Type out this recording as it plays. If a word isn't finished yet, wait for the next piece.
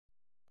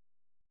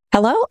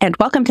Hello, and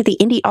welcome to the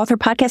Indy Author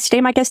podcast. Today,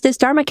 my guest is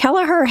Dharma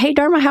Kelleher. Hey,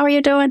 Dharma, how are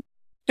you doing?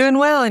 Doing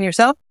well. And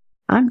yourself?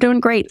 I'm doing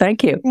great.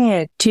 Thank you.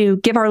 Yeah. To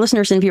give our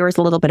listeners and viewers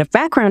a little bit of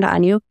background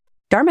on you,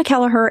 Dharma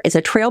Kelleher is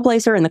a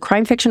trailblazer in the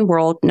crime fiction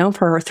world, known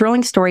for her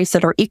thrilling stories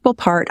that are equal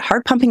part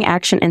heart-pumping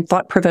action and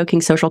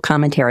thought-provoking social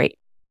commentary.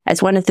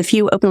 As one of the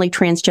few openly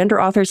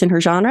transgender authors in her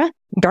genre,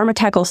 Dharma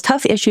tackles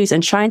tough issues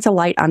and shines a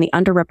light on the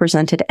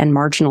underrepresented and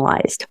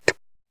marginalized.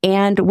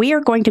 And we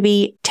are going to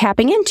be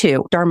tapping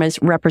into Dharma's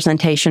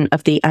representation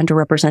of the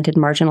underrepresented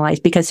and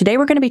marginalized, because today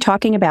we're going to be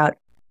talking about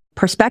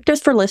perspectives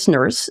for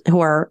listeners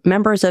who are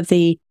members of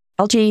the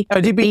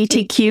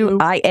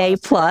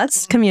LGBTQIA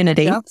plus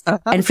community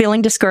and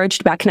feeling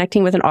discouraged about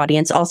connecting with an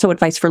audience. Also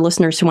advice for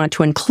listeners who want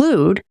to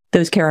include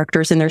those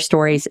characters in their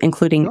stories,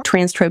 including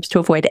trans tropes to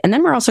avoid. And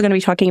then we're also going to be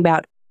talking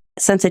about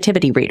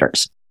sensitivity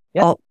readers,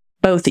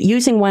 both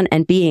using one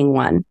and being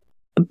one.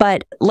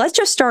 But let's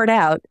just start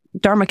out.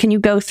 Dharma, can you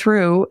go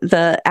through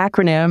the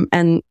acronym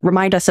and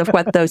remind us of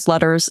what those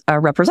letters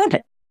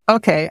represented?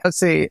 Okay, let's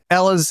see.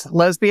 L is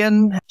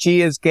lesbian,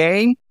 G is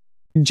gay,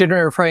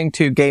 gender referring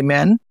to gay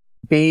men.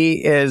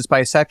 B is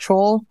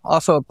bisexual,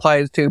 also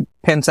applies to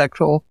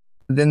pansexual.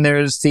 Then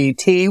there's the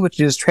T, which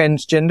is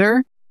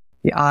transgender.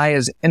 The I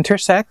is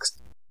intersex.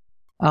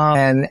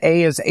 And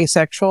A is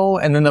asexual.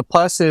 And then the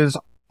plus is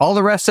all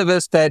the rest of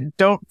us that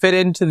don't fit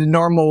into the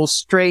normal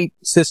straight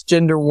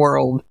cisgender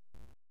world.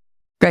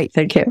 Great,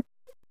 thank you.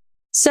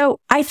 So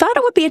I thought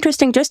it would be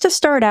interesting just to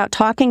start out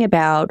talking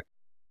about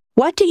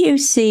what do you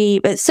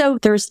see? So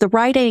there's the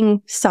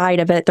writing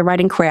side of it, the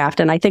writing craft,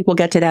 and I think we'll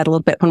get to that a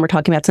little bit when we're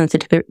talking about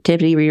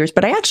sensitivity readers.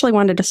 But I actually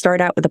wanted to start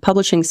out with the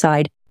publishing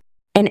side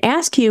and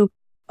ask you,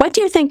 what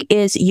do you think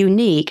is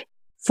unique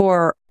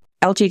for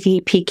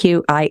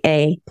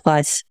LGBTQIA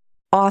plus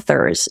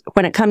authors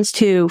when it comes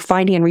to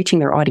finding and reaching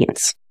their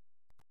audience?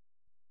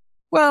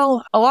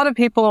 Well, a lot of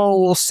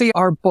people will see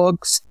our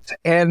books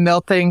and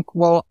they'll think,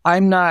 well,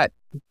 I'm not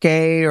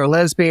gay or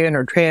lesbian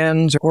or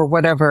trans or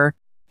whatever.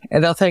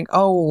 And they'll think,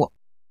 oh,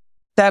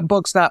 that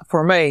book's not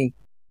for me.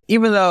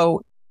 Even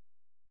though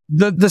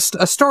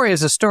a story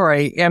is a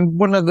story. And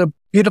one of the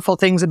beautiful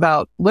things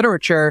about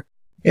literature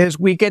is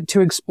we get to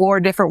explore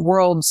different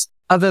worlds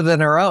other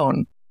than our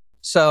own.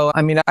 So,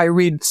 I mean, I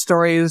read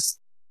stories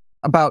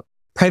about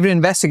private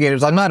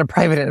investigators. I'm not a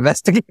private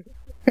investigator.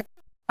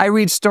 I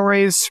read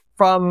stories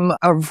from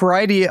a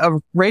variety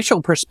of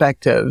racial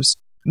perspectives.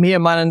 Mia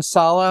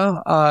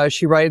Manansala,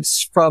 she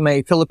writes from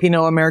a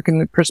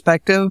Filipino-American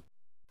perspective.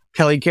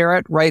 Kelly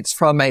Garrett writes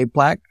from a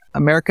Black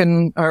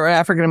American or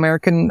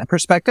African-American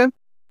perspective.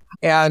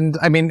 And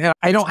I mean,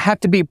 I don't have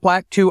to be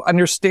Black to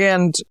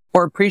understand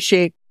or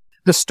appreciate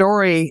the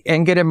story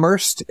and get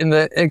immersed in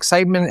the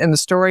excitement in the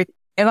story.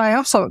 And I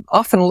also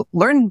often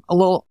learn a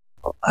little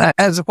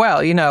as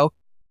well, you know.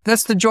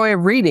 That's the joy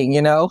of reading,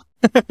 you know.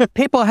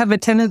 People have a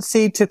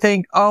tendency to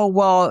think, oh,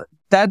 well,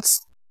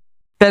 that's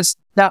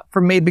not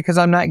for me because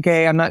I'm not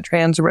gay, I'm not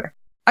trans.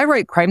 I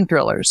write crime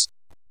thrillers.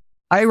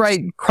 I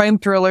write crime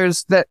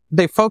thrillers that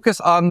they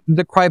focus on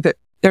the crime that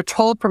they're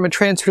told from a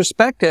trans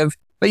perspective,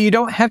 but you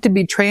don't have to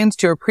be trans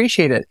to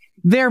appreciate it.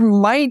 There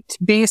might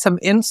be some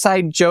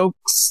inside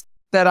jokes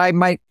that I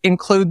might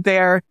include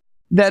there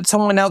that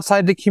someone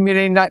outside the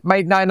community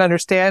might not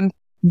understand,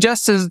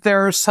 just as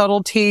there are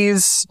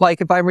subtleties,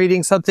 like if I'm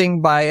reading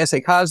something by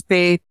S.A.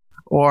 Cosby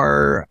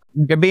or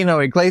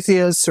Gabino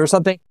Iglesias or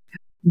something,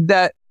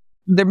 that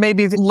there may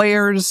be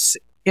layers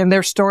in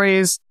their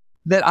stories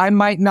that I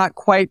might not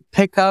quite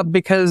pick up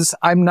because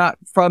I'm not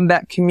from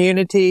that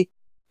community.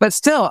 But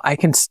still, I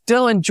can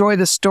still enjoy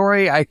the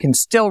story. I can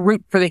still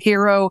root for the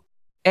hero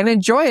and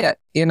enjoy it,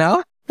 you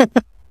know?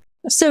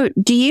 So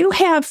do you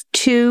have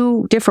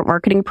two different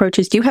marketing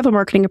approaches? Do you have a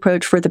marketing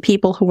approach for the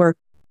people who are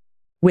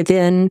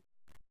within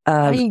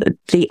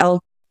the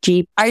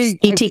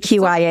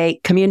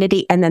LGBTQIA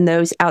community and then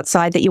those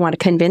outside that you want to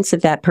convince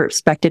of that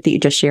perspective that you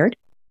just shared?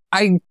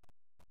 I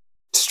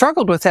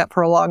struggled with that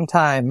for a long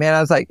time, man.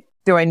 I was like,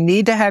 do I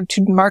need to have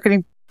two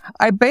marketing?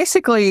 I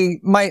basically,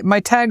 my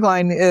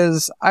tagline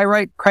is I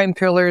write crime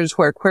thrillers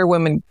where queer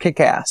women kick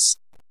ass.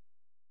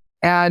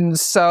 And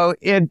so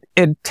it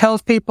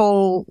tells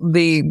people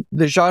the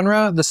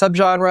genre, the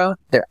subgenre,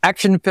 they're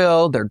action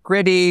filled, they're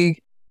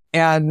gritty,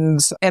 and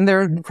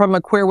they're from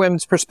a queer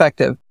women's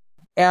perspective.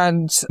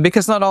 And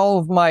because not all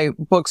of my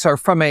books are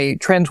from a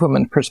trans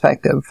woman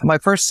perspective, my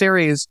first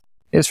series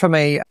is from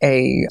a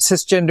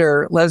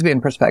cisgender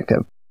lesbian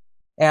perspective.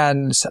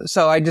 And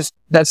so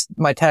that's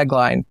my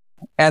tagline.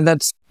 And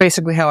that's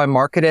basically how I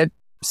market it.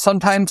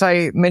 Sometimes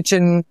I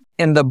mention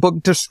in the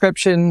book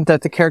description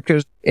that the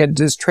character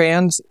is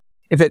trans,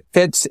 if it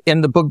fits in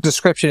the book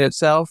description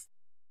itself,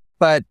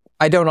 but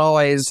I don't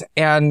always.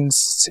 And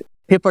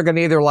people are going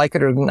to either like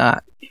it or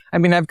not. I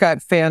mean, I've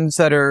got fans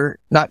that are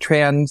not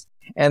trans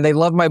and they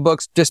love my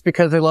books just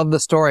because they love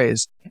the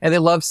stories and they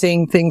love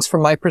seeing things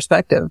from my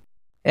perspective.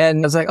 And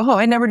I was like, oh,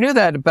 I never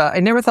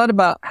thought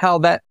about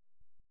how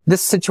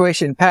this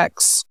situation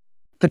impacts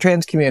the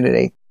trans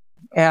community.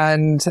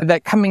 And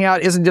that coming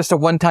out isn't just a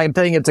one-time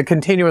thing. It's a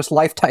continuous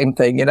lifetime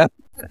thing,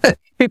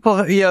 People,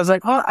 it's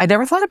like, oh, I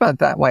never thought about it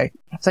that way.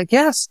 It's like,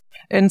 yes.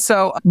 And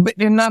so, but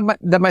not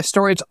that my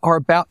stories are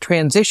about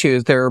trans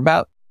issues. They're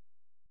about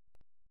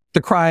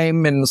the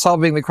crime and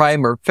solving the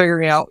crime or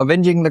figuring out,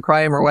 avenging the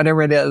crime or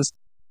whatever it is.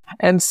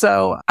 And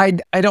so I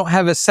don't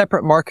have a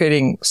separate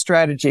marketing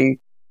strategy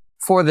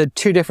for the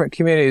two different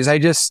communities. I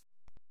just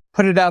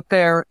put it out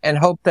there and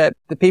hope that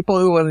the people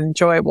who will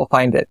enjoy it will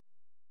find it.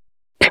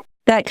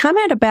 That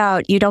comment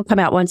about you don't come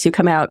out once, you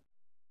come out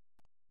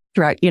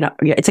throughout,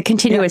 it's a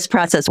continuous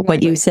process. Exactly.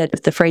 What you said,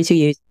 the phrase you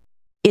used,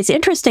 is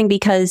interesting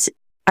because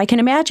I can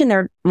imagine there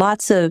are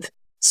lots of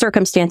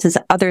circumstances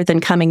other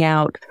than coming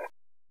out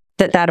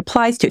that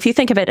applies to. If you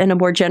think of it in a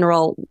more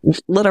general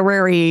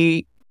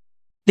literary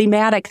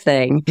thematic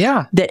thing,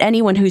 that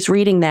anyone who's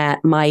reading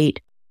that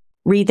might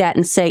read that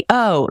and say,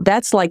 oh,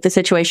 that's like the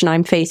situation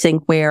I'm facing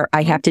where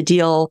I have to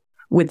deal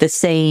with the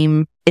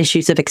same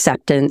issues of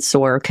acceptance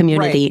or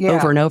community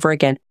over and over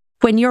again.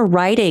 When you're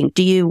writing,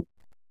 do you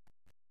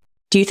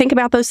think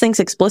about those things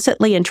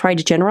explicitly and try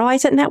to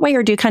generalize it in that way,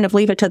 or do you kind of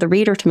leave it to the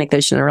reader to make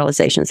those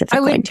generalizations? I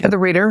leave it to the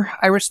reader.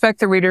 I respect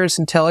the reader's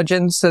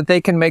intelligence that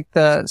they can make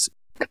the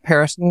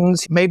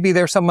comparisons. Maybe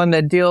there's someone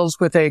that deals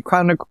with a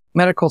chronic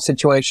medical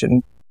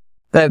situation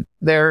that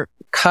they're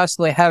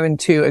constantly having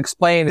to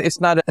explain. It's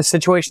not a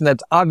situation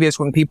that's obvious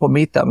when people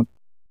meet them.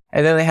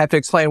 And then they have to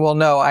explain, well,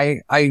 no,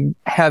 I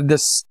have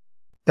this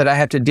that I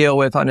have to deal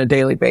with on a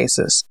daily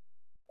basis.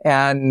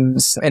 And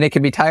it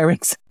can be tiring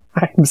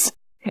sometimes.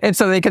 And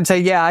so they can say,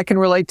 yeah, I can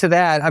relate to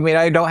that. I mean,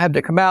 I don't have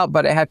to come out,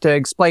 but I have to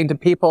explain to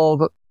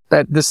people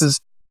that this is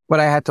what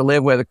I have to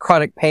live with,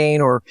 chronic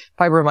pain or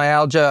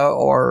fibromyalgia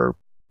or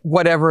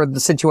whatever the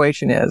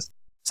situation is.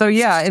 So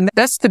yeah, and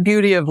that's the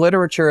beauty of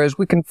literature is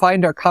we can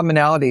find our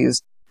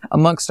commonalities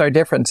amongst our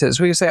differences.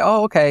 We can say,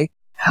 oh, okay,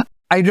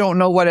 I don't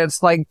know what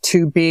it's like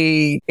to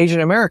be Asian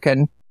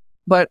American,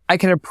 but I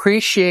can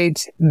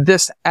appreciate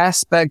this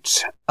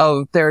aspect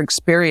of their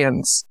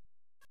experience.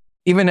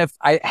 Even if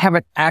I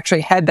haven't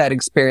actually had that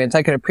experience,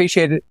 I can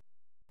appreciate it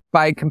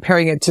by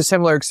comparing it to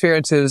similar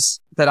experiences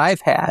that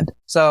I've had.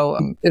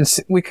 So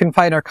we can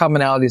find our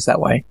commonalities that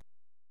way.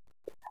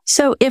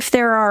 So if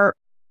there are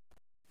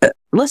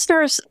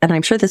listeners, and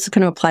I'm sure this is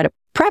going to apply to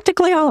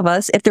practically all of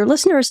us, if there are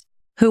listeners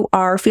who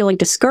are feeling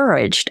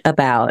discouraged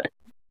about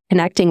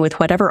connecting with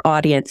whatever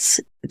audience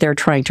they're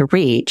trying to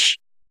reach,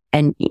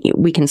 and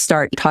we can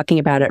start talking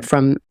about it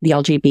from the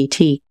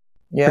LGBT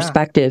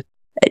perspective,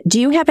 do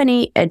you have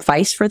any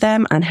advice for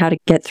them on how to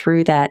get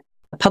through that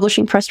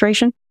publishing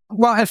frustration?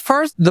 Well, at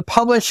first, the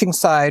publishing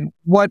side,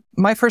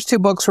 my first two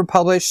books were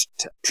published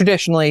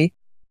traditionally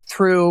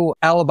through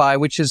Alibi,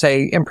 which is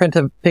a imprint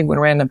of Penguin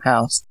Random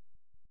House.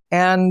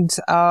 And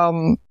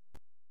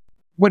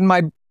when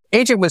my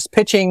agent was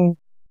pitching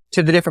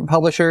to the different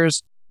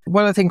publishers,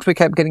 one of the things we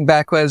kept getting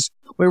back was,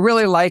 we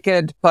really like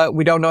it, but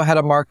we don't know how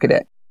to market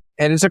it.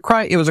 And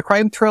it was a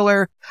crime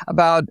thriller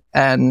about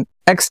an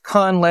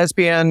ex-con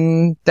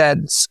lesbian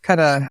that's kind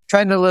of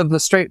trying to live the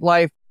straight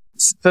life,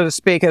 so to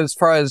speak, as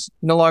far as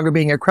no longer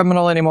being a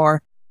criminal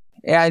anymore.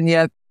 And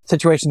yet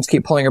situations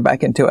keep pulling her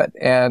back into it.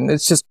 And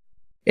it's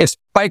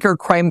biker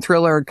crime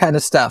thriller kind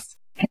of stuff.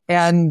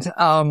 And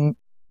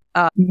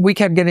we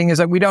kept getting is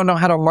like, we don't know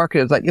how to market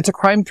it. It's like, it's a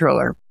crime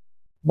thriller.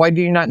 Why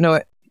do you not know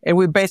it? And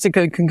we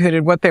basically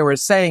concluded what they were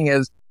saying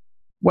is,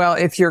 well,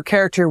 if your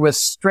character was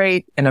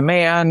straight and a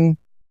man,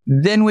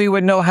 then we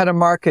would know how to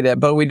market it,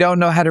 but we don't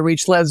know how to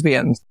reach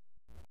lesbians.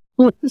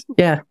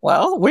 Yeah.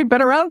 Well, we've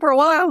been around for a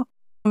while.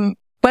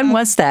 When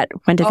was that?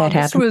 When did that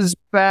happen? This was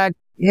back,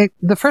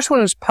 the first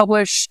one was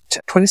published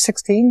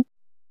 2016.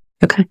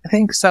 Okay. I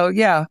think so.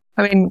 Yeah.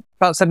 I mean,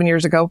 about 7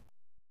 years ago.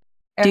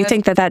 Do you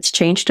think that that's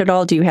changed at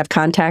all? Do you have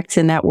contacts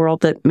in that world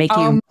that make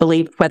you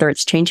believe whether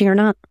it's changing or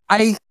not?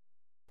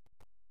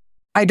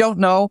 I don't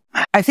know.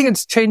 I think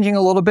it's changing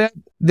a little bit.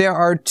 There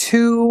are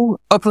two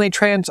openly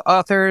trans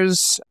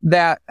authors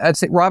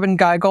Robin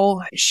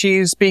Geigel.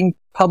 She's being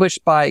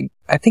published by,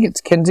 I think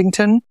it's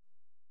Kensington,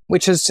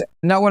 which is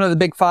not one of the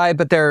big five,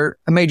 but they're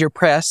a major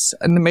press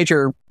and the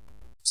major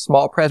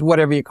small press,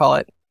 whatever you call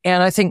it.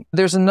 And I think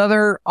there's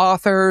another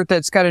author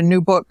that's got a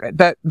new book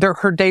that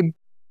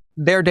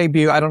their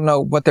debut, I don't know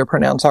what their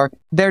pronouns are.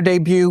 Their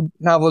debut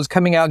novel is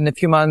coming out in a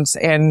few months,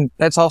 and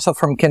that's also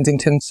from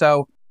Kensington.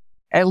 So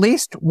at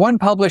least one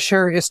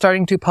publisher is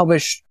starting to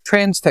publish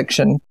trans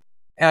fiction.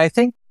 And I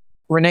think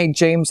Renee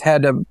James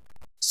had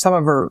some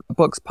of her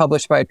books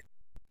published by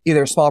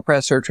either small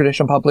press or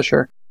traditional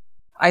publisher.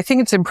 I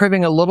think it's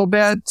improving a little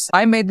bit.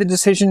 I made the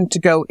decision to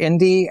go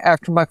indie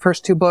after my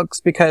first two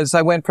books because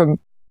I went from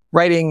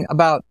writing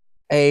about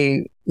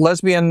a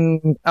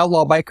lesbian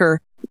outlaw biker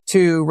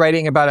to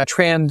writing about a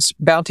trans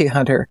bounty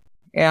hunter.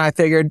 And I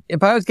figured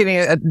if I was getting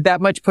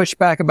that much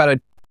pushback about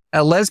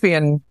a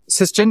lesbian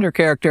cisgender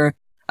character,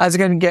 I was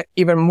going to get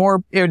even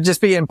more. It would just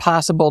be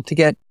impossible to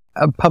get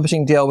a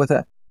publishing deal with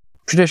a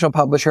traditional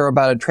publisher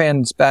about a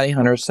trans bounty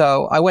hunter.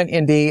 So I went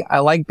indie. I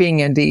like being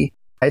indie.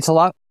 It's a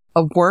lot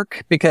of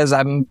work because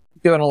I'm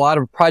doing a lot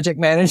of project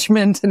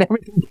management and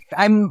everything.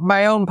 I'm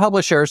my own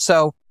publisher,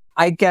 so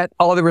I get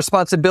all the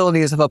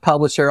responsibilities of a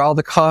publisher, all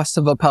the costs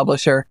of a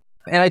publisher.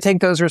 And I take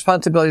those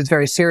responsibilities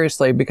very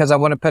seriously because I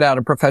want to put out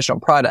a professional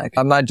product.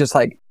 I'm not just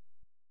like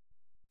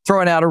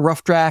throwing out a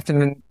rough draft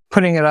and then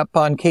putting it up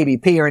on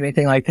KDP or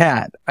anything like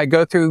that. I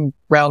go through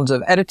rounds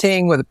of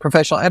editing with a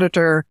professional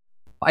editor.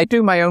 I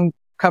do my own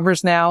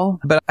covers now,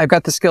 but I've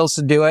got the skills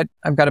to do it.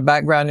 I've got a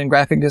background in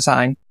graphic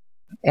design.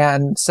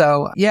 And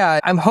so, yeah,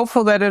 I'm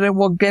hopeful that it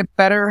will get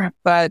better,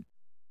 but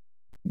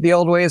the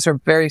old ways are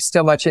very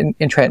still much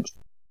entrenched.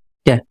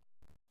 Yeah.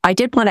 I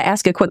did want to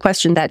ask a quick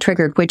question that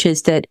triggered, which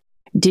is that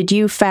did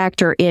you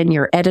factor in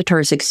your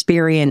editor's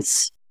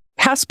experience?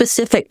 How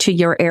specific to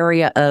your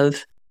area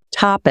of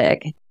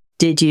topic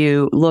did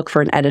you look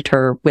for an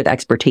editor with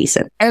expertise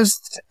in?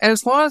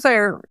 As long as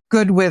they're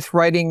good with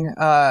writing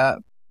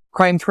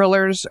crime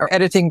thrillers or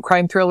editing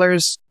crime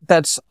thrillers,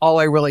 that's all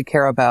I really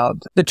care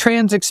about. The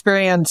trans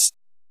experience,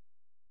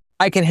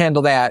 I can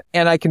handle that,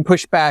 and I can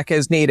push back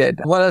as needed.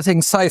 One of the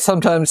things I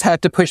sometimes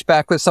have to push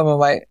back with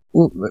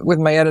with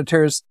my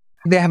editors,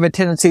 they have a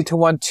tendency to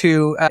want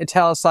to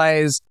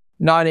italicize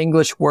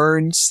non-English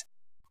words,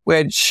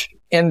 which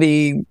in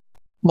the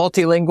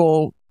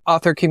multilingual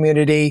author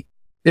community,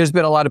 there's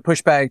been a lot of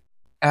pushback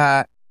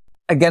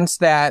against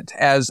that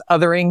as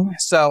othering.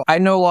 So I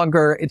no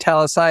longer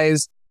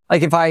italicize.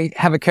 Like if I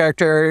have a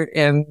character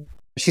and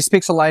she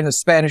speaks a line of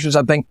Spanish or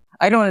something,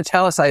 I don't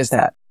italicize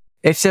that.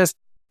 It's just,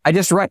 I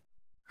just write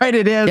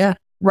it as, yeah.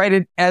 Write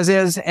it as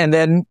is. And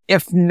then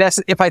if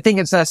I think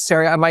it's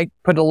necessary, I might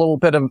put a little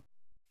bit of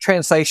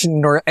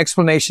translation or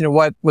explanation of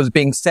what was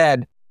being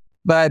said.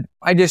 But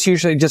I just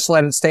usually just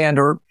let it stand.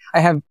 Or I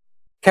have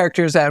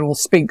characters that will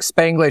speak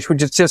Spanglish,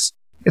 which is just,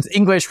 it's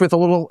English with a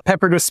little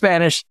peppered with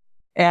Spanish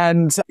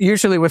and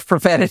usually with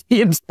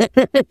profanity and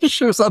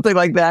Spanish or something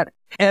like that.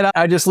 And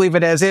I just leave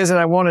it as is and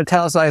I won't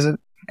italicize it.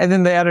 And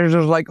then the editors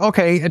are like,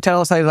 okay,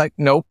 italicize, like,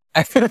 nope.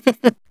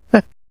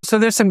 So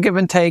there's some give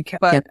and take,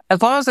 but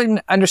as long as I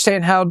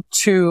understand how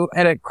to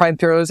edit crime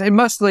thrillers, and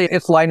mostly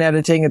it's line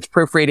editing, it's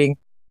proofreading,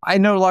 I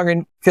no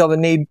longer feel the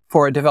need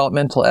for a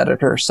developmental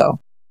editor. So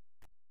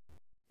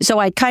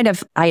I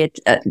had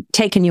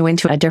taken you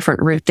into a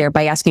different route there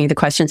by asking you the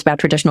questions about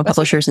traditional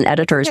publishers and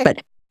editors,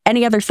 but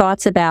any other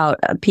thoughts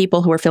about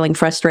people who are feeling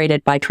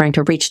frustrated by trying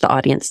to reach the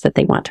audience that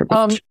they want to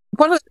reach?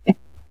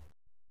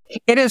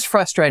 It is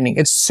frustrating.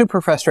 It's super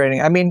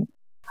frustrating. I mean,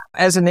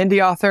 as an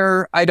indie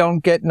author, I don't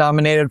get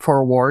nominated for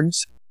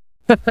awards.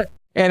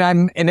 And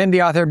I'm an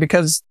indie author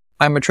because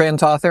I'm a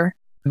trans author,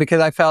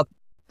 because I felt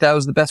that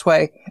was the best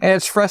way. And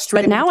it's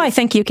frustrating. But now I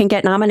think you can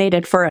get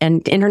nominated for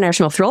an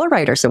International Thriller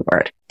Writers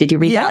Award. Did you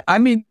read that? I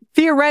mean,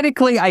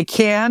 theoretically, I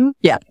can.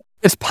 Yeah.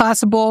 It's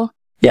possible.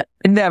 Yeah.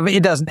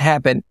 It doesn't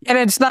happen. And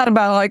it's not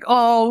about like,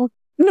 oh,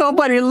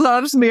 nobody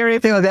loves me or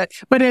anything like that.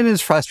 But it is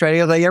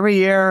frustrating. Like every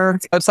year,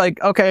 it's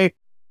like, okay,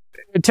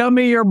 tell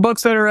me your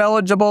books that are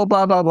eligible,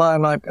 blah, blah, blah.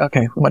 I'm like,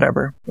 okay,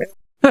 whatever.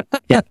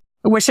 Yeah.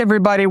 I wish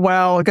everybody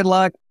well, good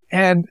luck.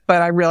 But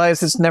I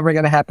realize it's never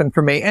going to happen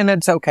for me, and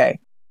it's okay.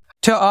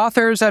 To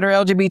authors that are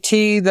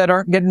LGBT that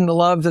aren't getting the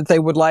love that they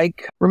would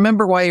like,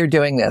 remember why you're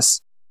doing this.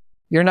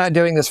 You're not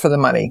doing this for the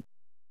money.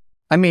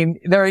 I mean,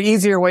 there are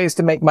easier ways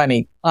to make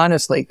money.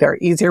 Honestly, there are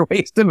easier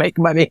ways to make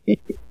money.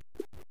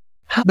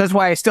 That's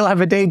why I still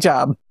have a day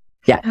job.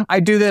 Yeah.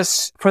 I do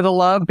this for the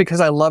love because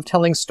I love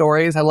telling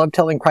stories. I love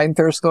telling crime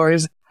thriller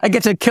stories. I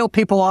get to kill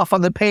people off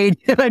on the page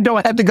and I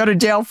don't have to go to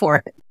jail for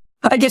it.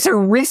 I get to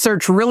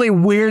research really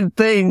weird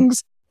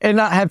things and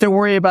not have to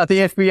worry about the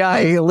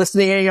FBI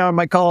listening on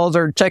my calls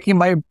or checking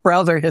my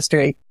browser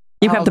history.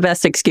 You have the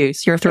best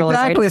excuse. You're a thriller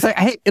writer. Exactly. It's like,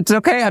 hey, it's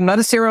okay. I'm not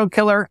a serial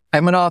killer.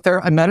 I'm an author.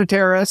 I'm not a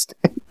terrorist.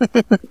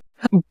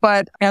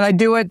 And I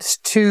do it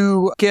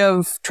to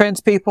give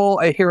trans people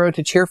a hero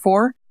to cheer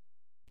for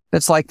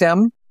that's like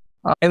them,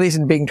 at least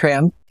in being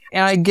trans.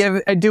 And I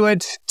do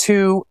it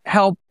to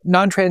help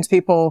non-trans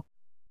people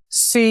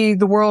see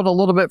the world a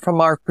little bit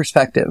from our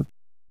perspective.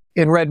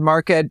 In Red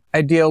Market,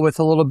 I deal with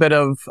a little bit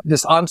of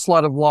this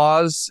onslaught of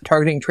laws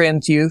targeting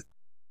trans youth,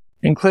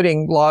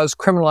 including laws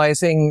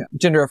criminalizing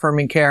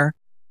gender-affirming care,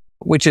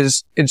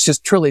 it's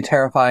just truly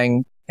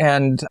terrifying.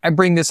 And I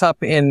bring this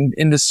up in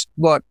this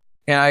book,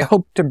 and I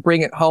hope to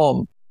bring it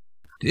home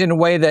in a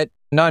way that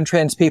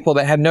non-trans people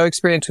that have no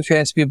experience with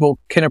trans people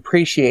can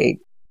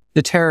appreciate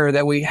the terror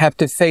that we have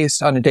to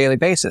face on a daily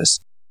basis.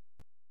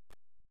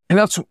 And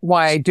that's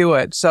why I do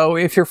it. So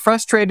if you're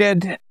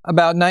frustrated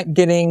about not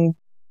getting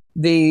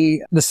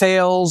the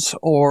sales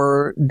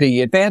or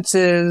the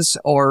advances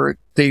or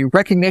the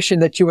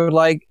recognition that you would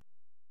like,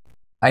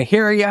 I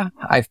hear you,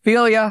 I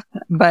feel you,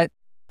 but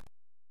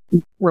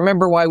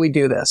remember why we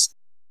do this.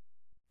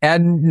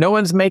 And no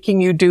one's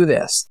making you do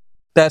this.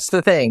 That's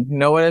the thing.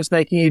 No one is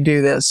making you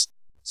do this.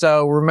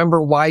 So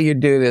remember why you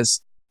do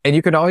this. And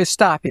you can always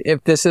stop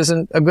if this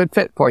isn't a good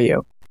fit for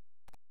you.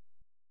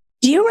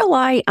 Do you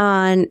rely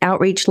on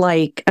outreach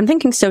like, I'm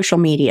thinking social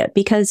media,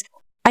 because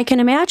I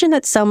can imagine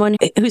that someone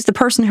who's the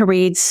person who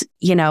reads,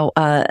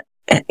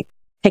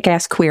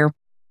 kick-ass queer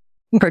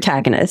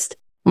protagonist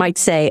might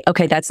say,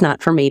 okay, that's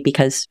not for me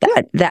because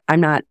that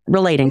I'm not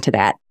relating to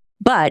that.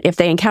 But if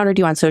they encountered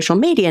you on social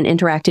media and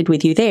interacted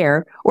with you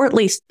there, or at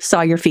least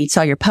saw your feed,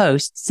 saw your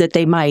posts, that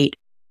they might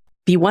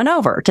be won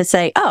over to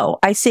say, oh,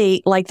 I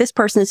see, like, this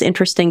person is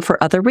interesting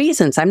for other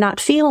reasons. I'm not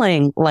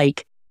feeling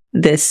like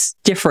this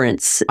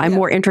difference. I'm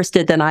more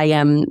interested than I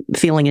am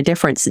feeling a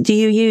difference. Do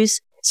you use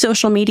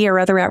social media or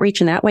other outreach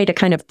in that way to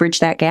kind of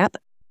bridge that gap?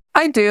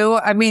 I do.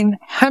 I mean,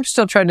 I'm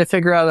still trying to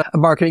figure out a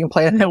marketing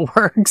plan that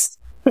works.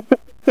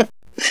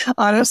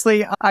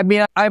 Honestly, I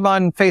mean, I'm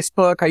on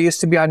Facebook. I used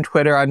to be on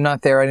Twitter. I'm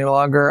not there any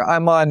longer.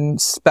 I'm on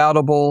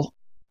Spoutable,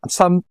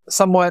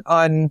 somewhat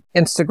on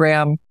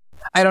Instagram.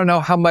 I don't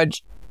know how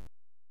much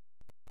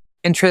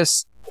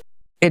interest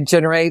it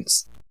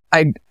generates.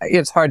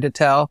 It's hard to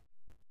tell.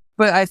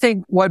 But I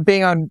think what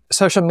being on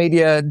social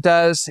media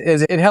does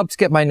is it helps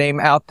get my name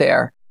out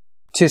there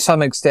to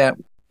some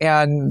extent.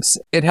 And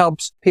it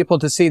helps people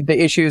to see the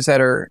issues that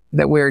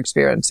we're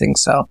experiencing.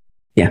 So,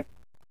 yeah.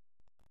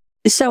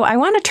 So I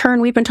want to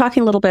turn, we've been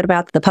talking a little bit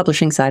about the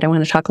publishing side. I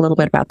want to talk a little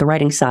bit about the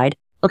writing side.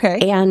 Okay.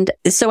 And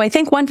so I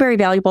think one very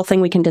valuable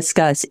thing we can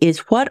discuss is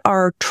what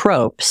are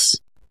tropes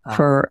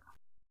for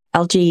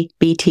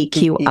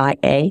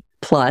LGBTQIA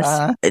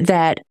plus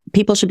that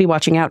people should be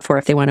watching out for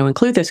if they want to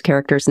include those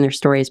characters in their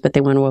stories, but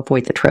they want to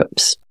avoid the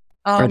tropes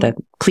or the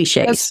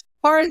cliches.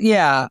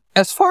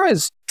 As far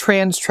as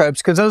trans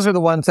tropes, because those are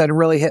the ones that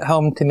really hit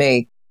home to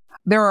me,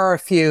 there are a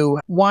few.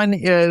 One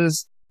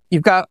is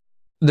you've got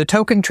the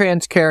token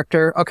trans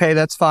character. Okay,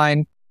 that's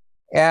fine.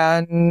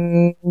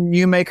 And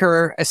you make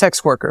her a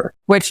sex worker,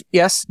 which,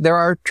 yes, there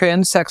are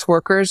trans sex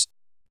workers,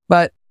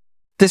 but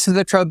this is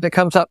the trope that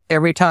comes up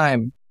every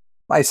time.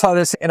 I saw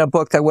this in a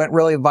book that went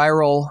really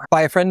viral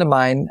by a friend of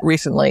mine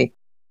recently.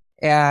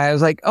 And I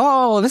was like,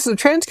 oh, this is a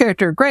trans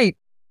character. Great.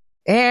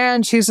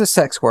 And she's a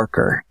sex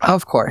worker,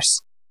 of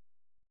course.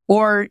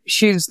 Or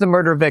she's the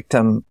murder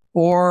victim.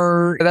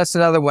 Or that's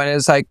another one,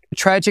 is like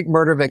tragic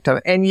murder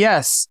victim. And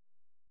yes,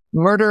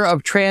 murder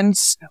of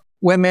trans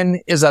women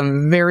is a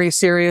very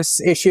serious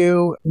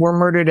issue. We're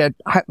murdered at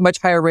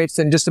much higher rates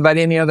than just about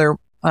any other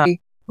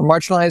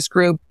marginalized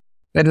group.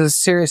 That is a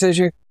serious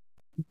issue.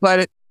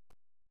 But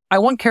I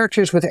want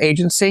characters with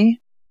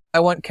agency. I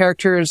want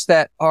characters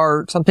that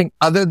are something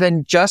other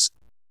than just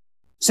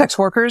sex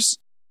workers,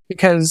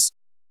 because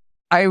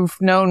I've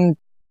known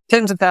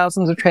tens of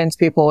thousands of trans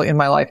people in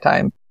my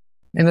lifetime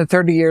in the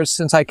 30 years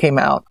since I came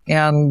out.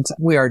 And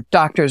we are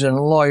doctors and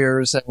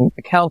lawyers and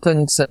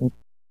accountants and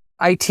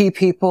IT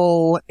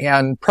people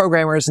and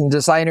programmers and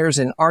designers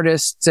and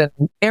artists and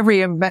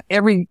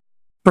every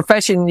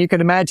profession you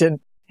can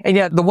imagine. And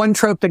yet the one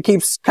trope that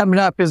keeps coming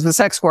up is the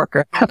sex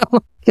worker.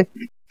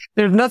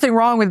 There's nothing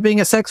wrong with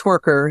being a sex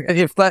worker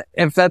if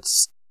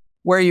that's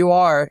where you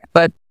are,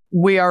 but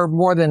we are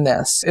more than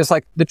this. It's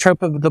like the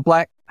trope of the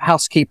black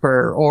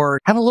housekeeper, or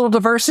have a little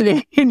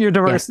diversity in your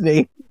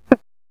diversity.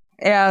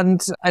 Yeah.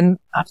 And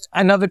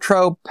another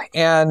trope,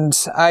 and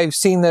I've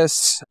seen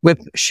this with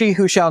She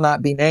Who Shall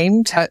Not Be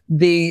Named,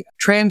 the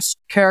trans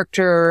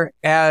character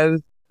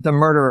as the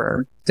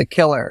murderer, the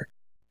killer.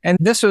 And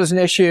this was an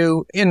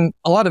issue in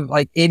a lot of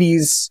like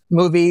 80s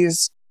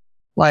movies,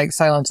 like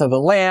Silence of the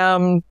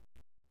Lamb.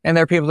 And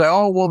there are people that,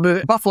 oh, well,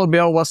 the Buffalo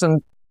Bill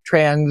wasn't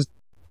trans.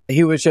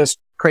 He was just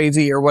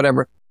crazy or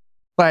whatever.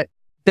 But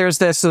there's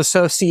this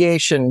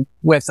association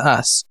with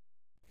us.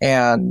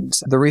 And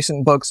the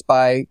recent books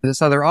by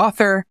this other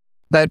author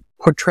that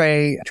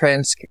portray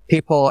trans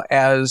people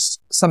as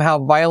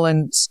somehow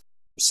violent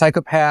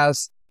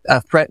psychopaths,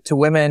 a threat to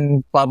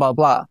women, blah, blah,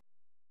 blah.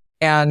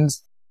 And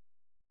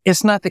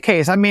it's not the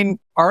case. I mean,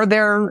 are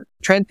there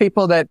trans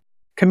people that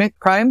commit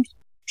crimes?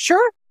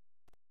 Sure.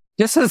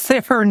 Just as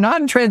there are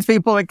non-trans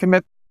people that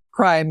commit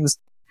crimes.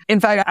 In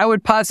fact, I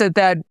would posit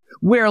that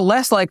we're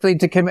less likely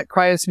to commit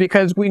crimes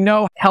because we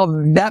know how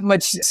that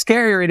much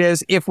scarier it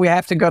is if we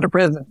have to go to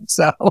prison.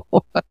 So,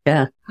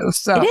 yeah.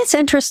 It is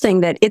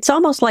interesting that it's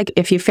almost like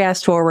if you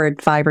fast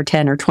forward 5 or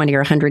 10 or 20 or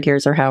 100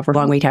 years or however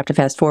long we'd have to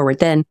fast forward,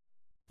 then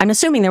I'm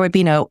assuming there would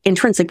be no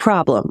intrinsic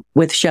problem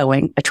with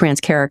showing a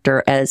trans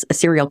character as a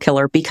serial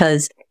killer,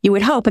 because you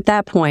would hope at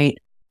that point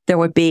there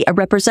would be a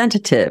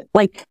representative.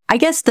 Like, I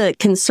guess the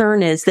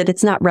concern is that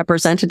it's not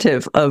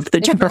representative of the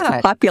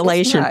general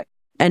population.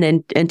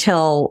 And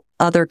until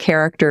other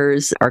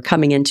characters are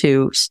coming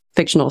into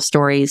fictional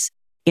stories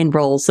in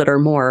roles that are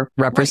more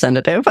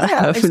representative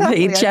of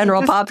the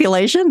general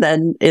population,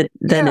 then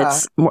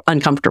it's more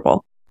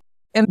uncomfortable.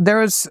 And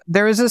there is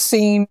a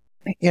scene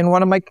in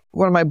one of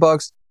my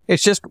books.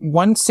 It's just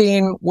one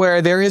scene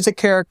where there is a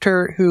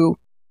character who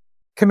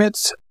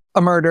commits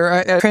a murder,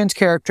 a trans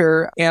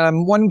character, and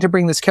I'm wanting to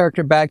bring this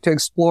character back to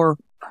explore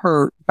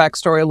her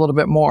backstory a little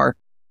bit more.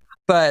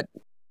 But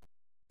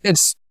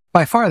it's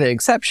by far the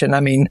exception. I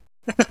mean,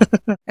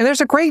 and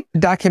there's a great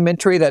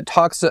documentary that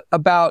talks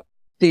about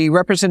the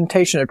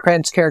representation of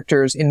trans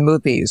characters in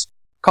movies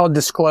called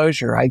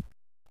Disclosure. I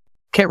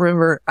can't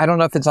remember. I don't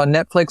know if it's on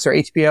Netflix or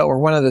HBO or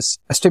one of the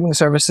streaming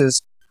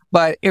services,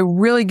 but it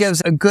really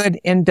gives a good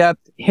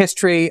in-depth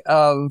history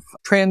of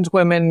trans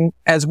women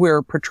as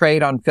we're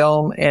portrayed on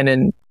film and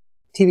in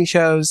TV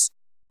shows,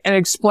 and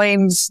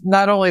explains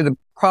not only the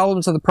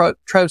problems of the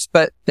tropes,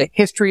 but the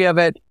history of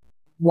it,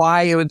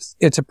 why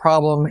it's a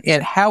problem,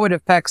 and how it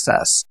affects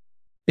us.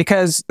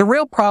 Because the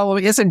real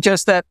problem isn't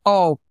just that,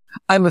 oh,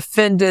 I'm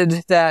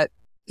offended that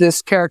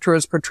this character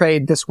is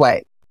portrayed this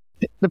way.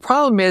 The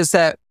problem is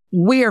that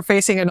we are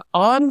facing an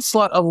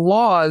onslaught of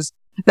laws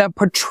that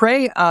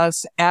portray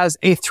us as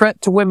a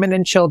threat to women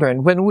and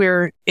children when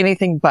we're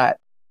anything but.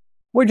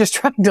 We're just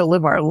trying to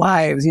live our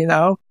lives, you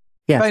know?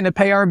 Yeah. Trying to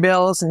pay our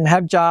bills and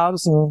have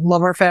jobs and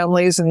love our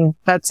families, and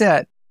that's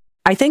it.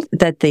 I think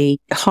that the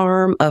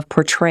harm of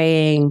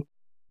portraying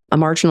a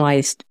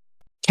marginalized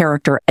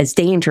character as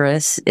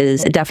dangerous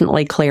is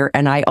definitely clear.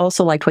 And I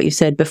also liked what you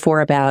said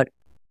before about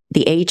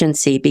the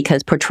agency,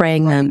 because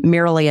portraying them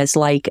merely as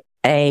like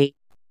a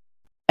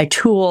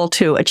tool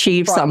to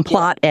achieve some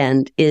plot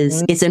end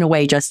is in a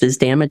way just as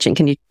damaging.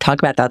 Can you talk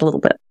about that a little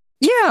bit?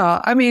 Yeah,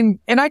 I mean,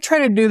 and I try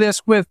to do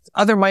this with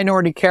other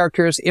minority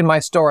characters in my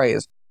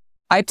stories.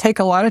 I take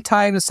a lot of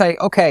time to say,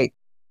 okay,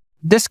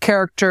 this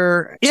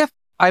character, if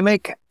I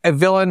make a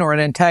villain or an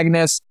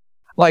antagonist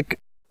like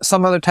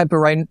some other type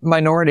of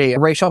minority, a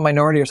racial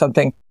minority or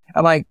something,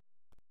 I'm like,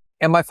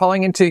 am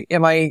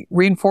I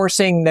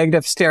reinforcing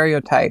negative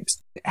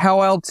stereotypes?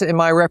 How else am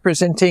I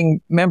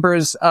representing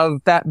members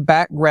of that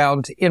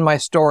background in my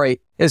story?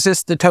 Is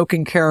this the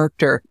token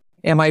character?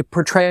 Am I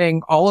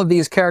portraying all of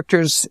these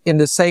characters in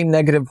the same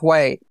negative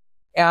way?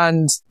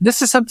 And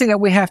this is something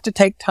that we have to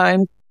take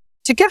time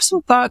to give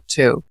some thought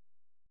to.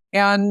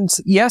 And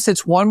yes,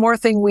 it's one more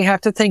thing we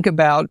have to think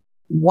about,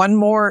 one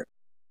more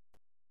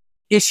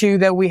issue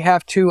that we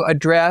have to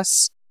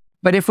address.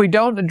 But if we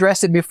don't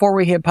address it before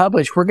we hit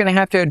publish, we're going to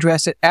have to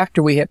address it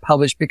after we hit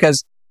publish,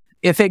 because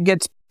if it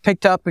gets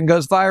picked up and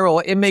goes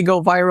viral, it may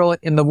go viral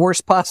in the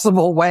worst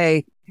possible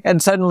way.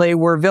 And suddenly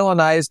we're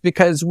villainized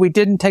because we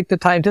didn't take the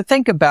time to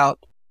think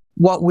about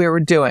what we were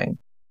doing.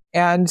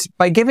 And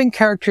by giving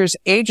characters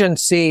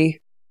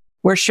agency,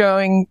 we're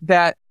showing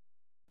that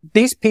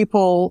these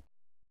people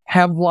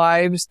have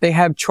lives, they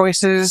have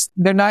choices.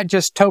 They're not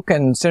just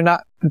tokens. They're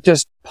not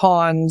just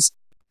pawns.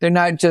 They're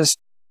not just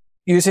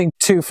using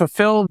to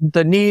fulfill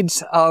the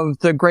needs of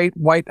the great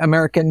white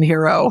American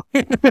hero.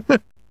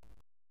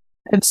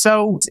 And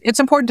so it's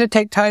important to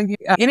take time.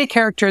 Any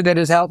character that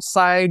is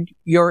outside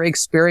your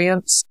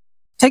experience,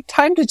 take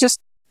time to just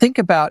think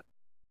about,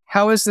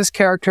 how is this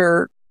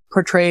character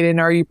portrayed, and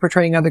are you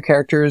portraying other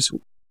characters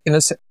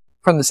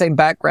from the same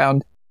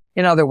background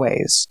in other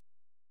ways?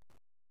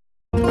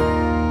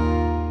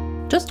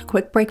 Just a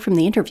quick break from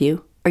the interview.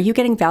 Are you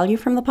getting value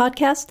from the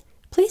podcast?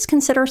 Please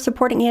consider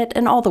supporting it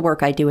and all the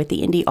work I do at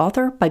the Indy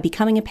Author by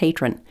becoming a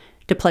patron.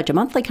 To pledge a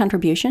monthly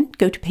contribution,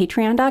 go to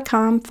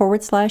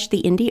patreon.com/the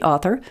Indy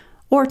Author,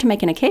 or to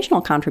make an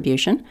occasional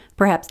contribution,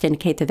 perhaps to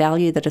indicate the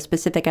value that a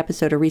specific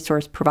episode or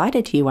resource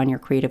provided to you on your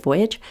creative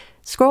voyage,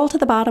 scroll to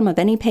the bottom of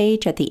any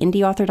page at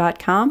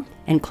theindyauthor.com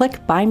and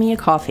click Buy Me a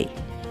Coffee.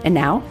 And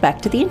now,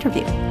 back to the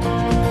interview.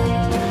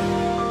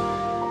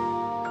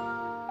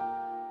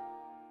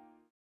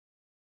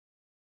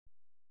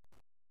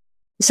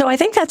 So I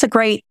think that's a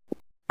great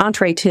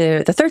entree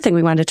to the third thing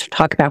we wanted to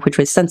talk about, which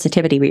was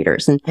sensitivity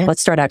readers. And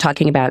let's start out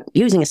talking about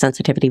using a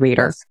sensitivity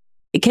reader.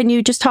 Can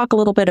you just talk a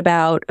little bit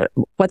about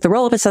what the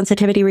role of a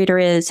sensitivity reader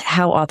is,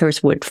 how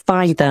authors would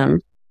find them?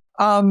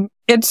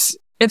 It's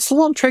a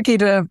little tricky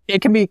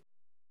it can be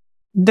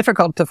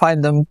difficult to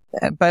find them,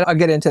 but I'll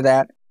get into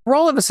that. The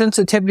role of a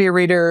sensitivity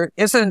reader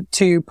isn't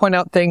to point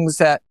out things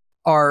that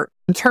are,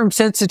 the term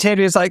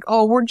sensitivity is like,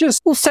 oh, we're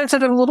just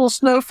sensitive little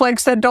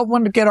snowflakes that don't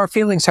want to get our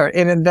feelings hurt.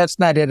 And that's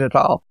not it at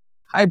all.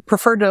 I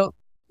prefer to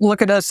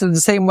look at us in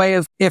the same way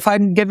as if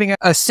I'm giving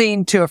a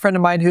scene to a friend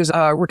of mine who's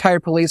a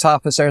retired police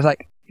officer. It's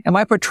like, am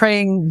I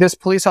portraying this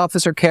police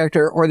officer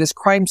character or this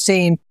crime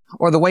scene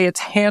or the way it's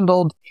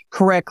handled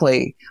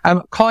correctly?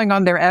 I'm calling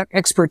on their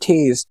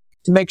expertise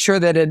to make sure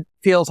that it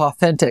feels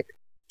authentic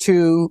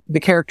to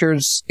the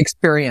character's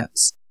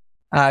experience,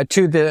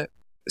 to the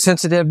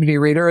sensitivity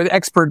reader or the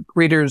expert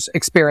reader's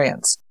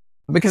experience.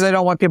 Because I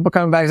don't want people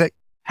coming back and say,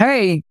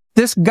 hey,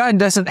 this gun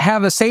doesn't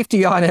have a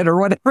safety on it or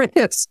whatever it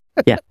is.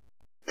 Yeah.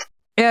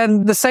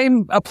 And the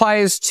same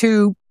applies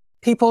to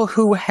people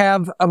who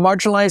have a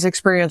marginalized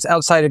experience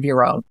outside of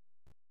your own.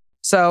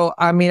 So,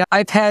 I mean,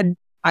 I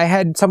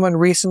had someone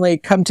recently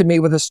come to me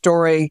with a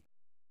story,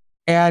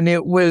 and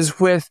it was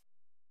with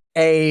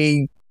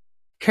a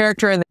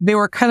character, and they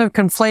were kind of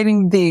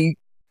conflating the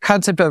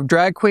concept of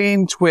drag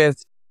queens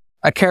with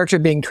a character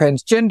being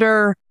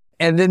transgender.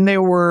 And then they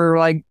were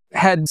like,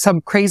 had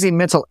some crazy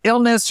mental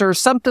illness or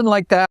something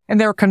like that. And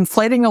they were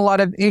conflating a lot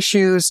of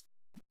issues.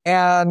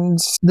 And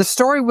the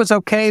story was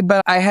okay,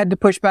 but I had to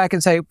push back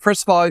and say,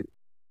 first of all,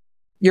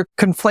 you're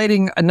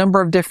conflating a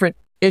number of different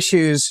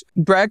issues.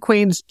 Drag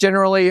queens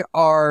generally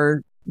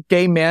are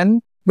gay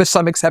men, with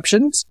some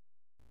exceptions.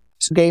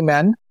 It's gay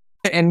men.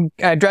 And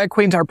drag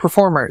queens are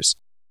performers.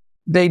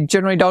 They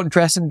generally don't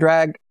dress in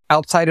drag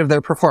outside of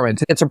their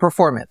performance. It's a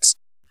performance.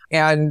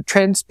 And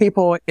trans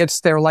people,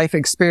 it's their life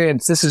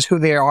experience. This is who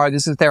they are.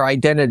 This is their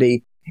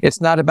identity.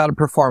 It's not about a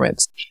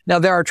performance. Now,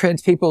 there are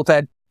trans people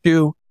that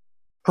do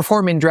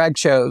performing drag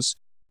shows.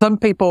 Some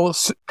people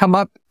come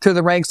up to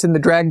the ranks in the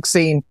drag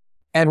scene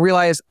and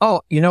realize,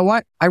 oh, you know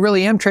what? I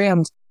really am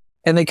trans.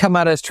 And they come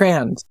out as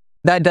trans.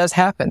 That does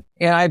happen.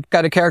 And I've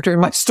got a character in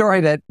my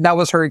story that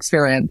was her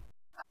experience.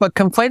 But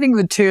conflating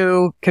the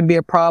two can be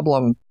a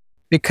problem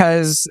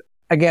because,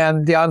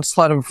 again, the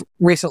onslaught of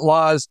recent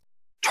laws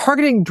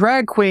targeting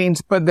drag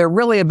queens, but they're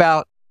really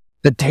about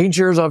the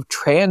dangers of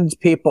trans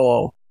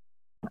people.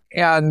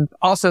 And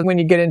also when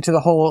you get into the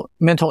whole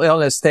mental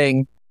illness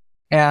thing,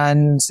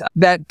 and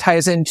that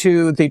ties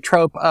into the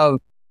trope of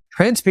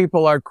trans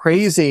people are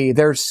crazy,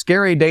 they're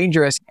scary,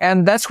 dangerous,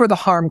 and that's where the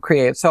harm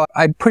creates. So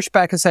I push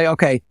back and say,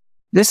 okay,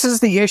 this is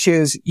the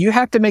issues. You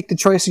have to make the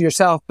choice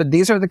yourself, but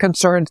these are the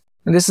concerns,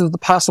 and this is the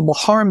possible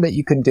harm that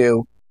you can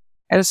do.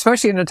 And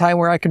especially in a time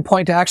where I can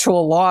point to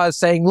actual laws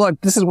saying, look,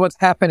 this is what's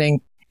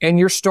happening, and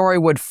your story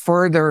would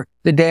further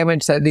the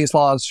damage that these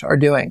laws are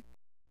doing.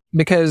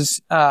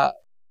 Because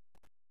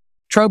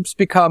tropes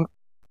become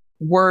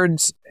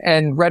words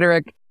and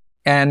rhetoric,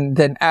 and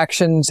then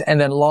actions,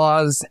 and then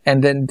laws,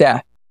 and then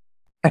death.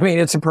 I mean,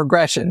 it's a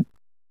progression.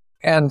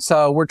 And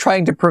so we're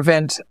trying to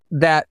prevent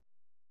that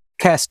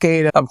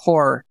cascade of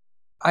horror.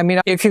 I mean,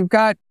 if you've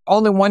got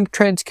only one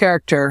trans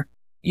character,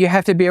 you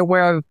have to be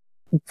aware of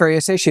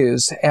various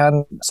issues.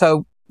 And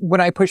so when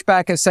I push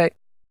back and say,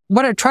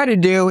 what I try to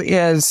do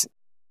is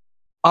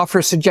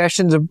offer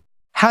suggestions of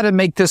how to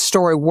make this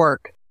story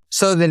work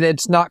so that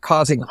it's not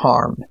causing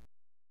harm.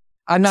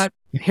 I'm not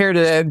here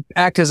to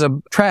act as a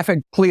traffic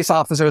police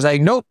officer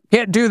saying, nope,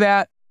 can't do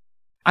that.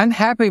 I'm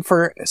happy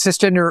for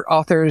cisgender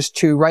authors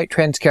to write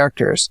trans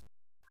characters.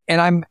 And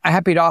I'm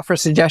happy to offer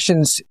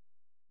suggestions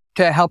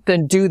to help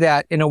them do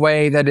that in a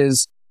way that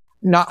is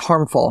not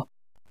harmful.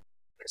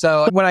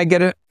 So when I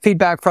get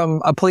feedback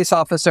from a police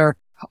officer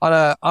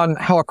on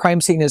how a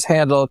crime scene is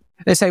handled,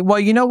 they say, well,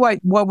 you know what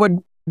would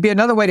be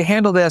another way to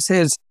handle this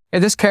is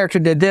if this character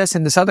did this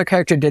and this other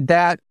character did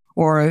that,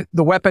 or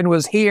the weapon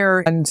was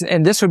here, and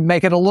this would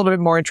make it a little bit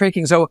more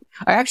intriguing. So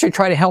I actually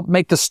try to help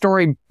make the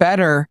story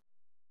better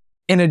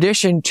in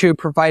addition to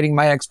providing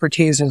my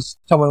expertise as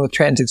someone with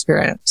trans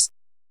experience.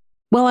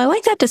 Well, I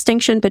like that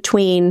distinction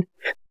between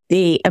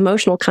the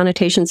emotional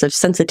connotations of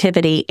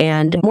sensitivity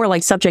and more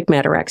like subject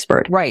matter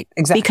expert. Right,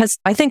 exactly. Because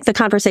I think the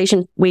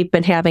conversation we've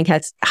been having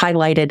has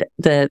highlighted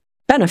the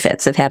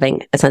benefits of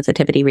having a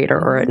sensitivity reader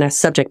or a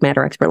subject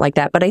matter expert like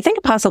that. But I think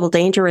a possible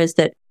danger is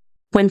that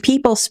when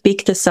people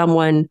speak to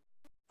someone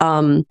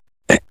and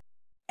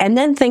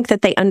then think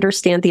that they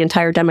understand the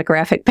entire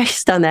demographic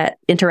based on that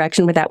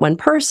interaction with that one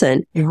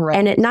person, right.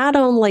 And it not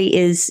only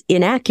is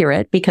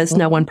inaccurate because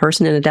no one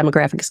person in a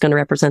demographic is going to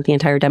represent the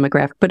entire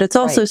demographic, but it's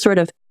also sort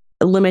of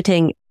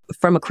limiting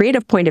from a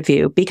creative point of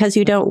view because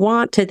you don't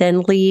want to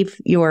then leave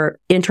your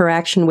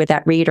interaction with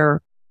that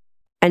reader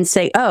and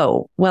say,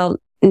 oh, well,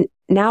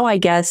 now I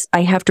guess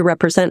I have to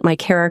represent my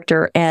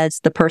character as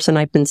the person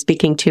I've been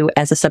speaking to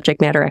as a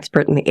subject matter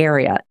expert in the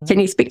area. Can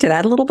you speak to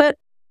that a little bit?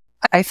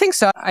 I think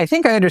so. I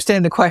think I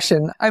understand the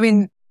question. I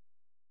mean,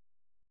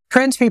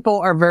 trans people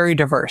are very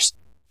diverse,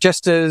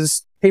 just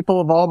as people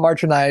of all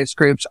marginalized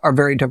groups are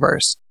very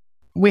diverse.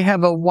 We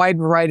have a wide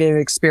variety of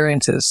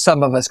experiences.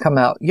 Some of us come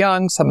out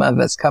young. Some of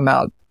us come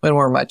out when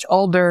we're much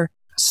older.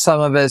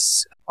 Some of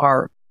us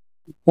are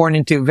born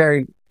into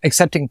very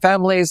accepting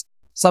families.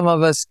 Some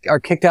of us are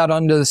kicked out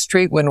onto the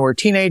street when we're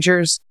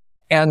teenagers.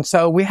 And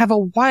so we have a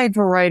wide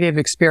variety of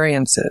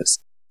experiences.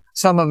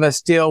 Some of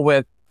us deal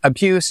with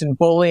abuse and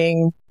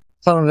bullying.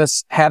 Some of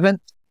us haven't.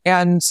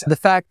 And the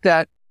fact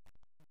that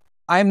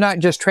I'm not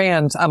just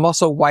trans, I'm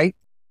also white.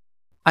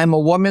 I'm a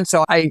woman,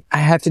 so I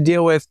have to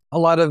deal with a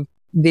lot of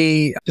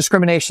the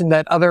discrimination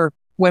that other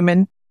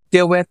women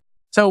deal with.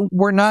 So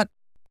we're not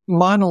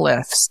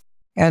monoliths.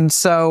 And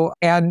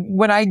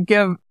when I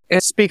give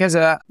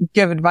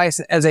advice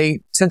as a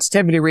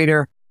sensitivity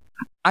reader,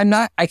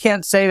 I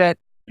can't say that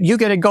you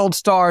get a gold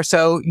star,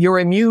 so you're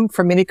immune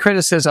from any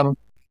criticism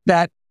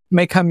that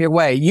may come your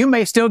way. You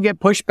may still get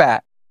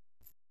pushback.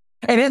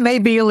 And it may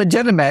be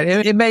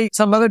illegitimate.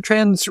 Some other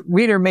trans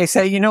reader may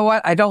say, you know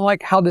what? I don't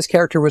like how this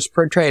character was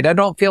portrayed. I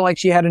don't feel like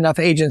she had enough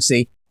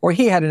agency, or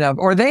he had enough,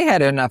 or they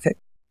had enough.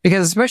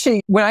 Because especially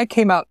when I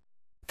came out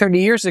 30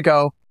 years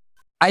ago,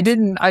 I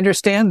didn't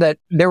understand that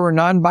there were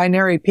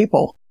non-binary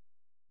people.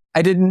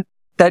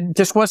 That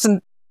just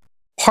wasn't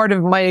part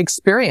of my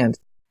experience.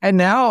 And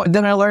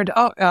then I learned,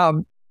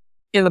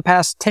 in the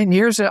past 10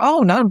 years,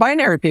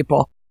 non-binary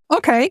people.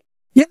 Okay.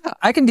 Yeah,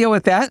 I can deal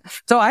with that.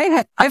 So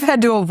I've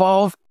had to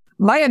evolve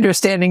my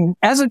understanding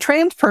as a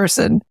trans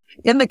person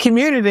in the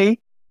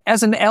community,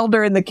 as an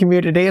elder in the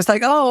community. It's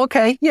like, oh,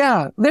 okay.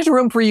 Yeah, there's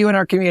room for you in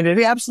our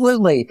community.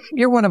 Absolutely.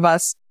 You're one of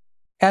us.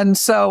 And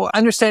so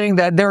understanding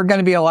that there are going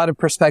to be a lot of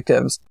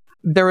perspectives.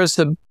 There was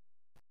a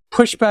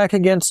pushback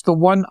against the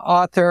one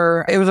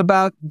author. It was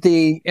about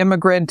the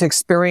immigrant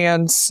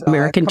experience.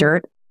 American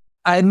Dirt.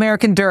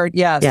 American Dirt.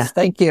 Yes. Yeah.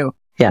 Thank you.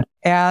 Yeah.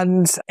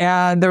 And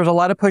there was a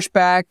lot of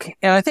pushback.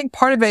 And I think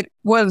part of it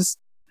was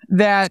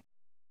that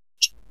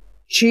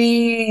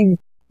she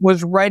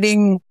was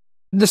writing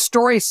the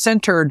story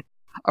centered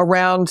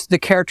around the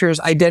character's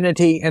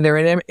identity and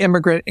their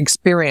immigrant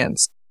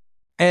experience.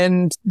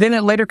 And then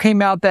it later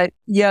came out that,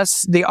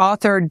 yes, the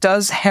author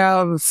does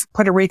have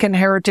Puerto Rican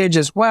heritage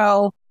as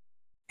well.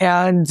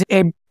 And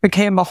it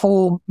became a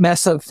whole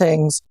mess of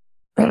things.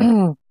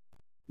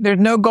 There's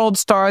no gold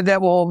star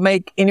that will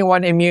make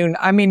anyone immune.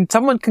 I mean,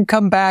 someone can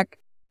come back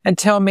and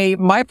tell me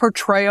my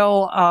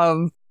portrayal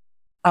of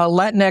a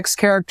Latinx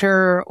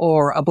character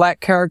or a Black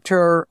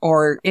character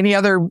or any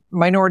other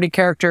minority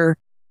character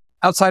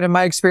outside of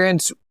my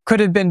experience could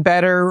have been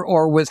better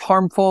or was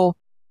harmful.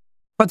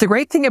 But the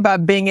great thing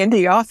about being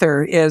Indy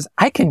Author is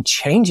I can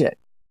change it.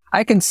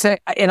 I can say,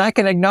 and I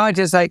can acknowledge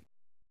it's like,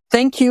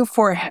 thank you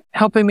for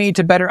helping me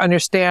to better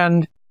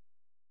understand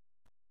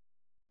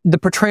the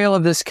portrayal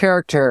of this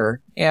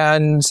character.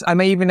 And I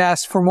may even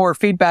ask for more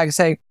feedback,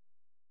 say,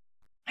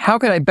 how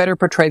can I better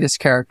portray this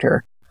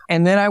character?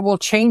 And then I will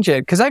change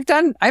it. Because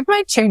I've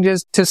made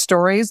changes to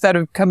stories that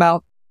have come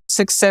out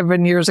 6,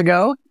 7 years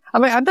ago. I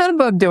mean, I'm not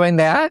above doing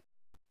that.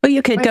 Well,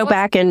 you could go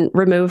back and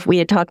remove, we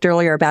had talked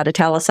earlier about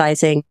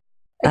italicizing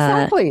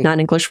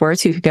non-English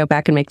words. You could go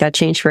back and make that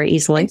change very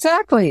easily.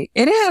 Exactly.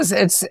 It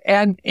is.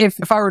 And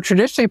if I were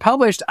traditionally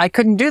published, I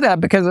couldn't do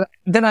that because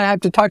then I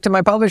have to talk to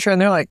my publisher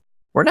and they're like,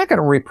 we're not going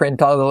to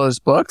reprint all those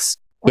books.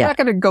 We're not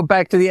going to go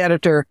back to the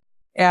editor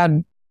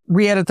and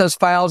re-edit those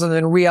files and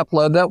then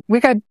re-upload them. We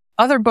got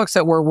other books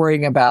that we're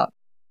worrying about.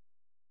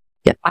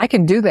 Yeah. I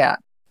can do that.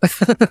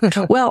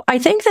 Well, I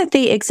think that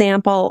the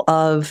example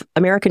of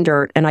American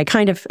Dirt, and I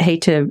kind of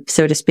hate to,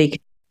 so to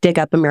speak, dig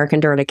up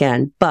American Dirt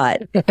again,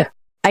 but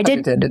I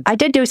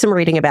did do some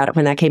reading about it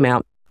when that came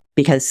out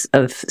because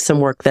of some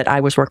work that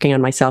I was working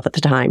on myself at the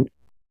time.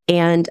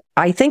 And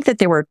I think that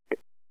there were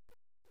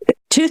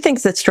two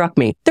things that struck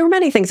me. There were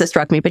many things that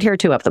struck me, but here are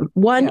two of them.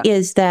 One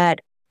is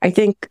that I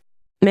think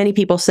many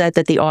people said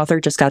that the author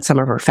just got some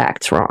of her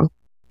facts wrong.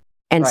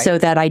 And so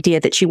that idea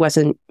that she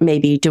wasn't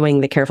maybe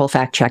doing the careful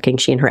fact checking,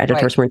 she and her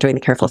editors weren't doing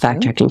the careful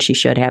fact checking she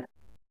should have.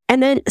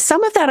 And then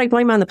some of that I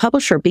blame on the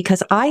publisher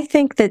because I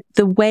think that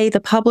the way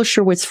the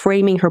publisher was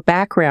framing her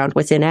background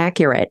was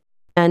inaccurate.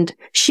 And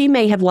she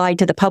may have lied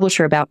to the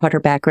publisher about what her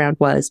background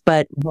was,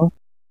 but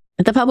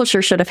the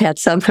publisher should have had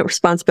some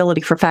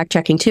responsibility for fact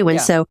checking too.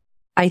 And so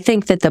I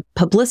think that the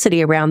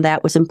publicity around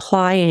that was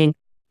implying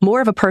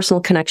more of a personal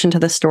connection to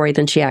the story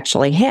than she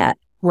actually had.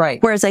 Right.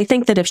 Whereas I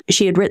think that if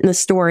she had written the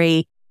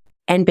story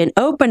and been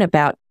open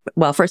about,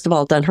 well, first of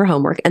all, done her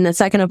homework, and then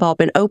second of all,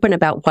 been open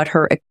about what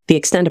the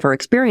extent of her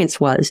experience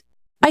was,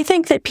 I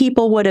think that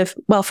people would have,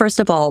 well, first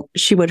of all,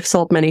 she would have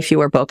sold many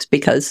fewer books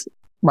because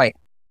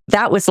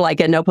that was like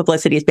a no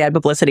publicity is bad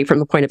publicity from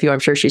the point of view. I'm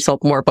sure she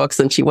sold more books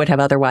than she would have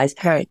otherwise.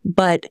 Right.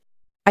 But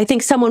I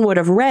think someone would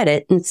have read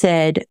it and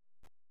said,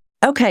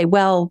 okay,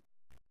 well,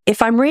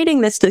 if I'm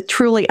reading this to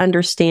truly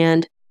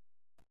understand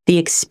the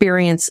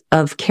experience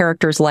of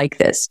characters like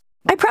this,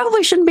 I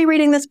probably shouldn't be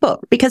reading this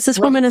book because this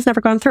woman has never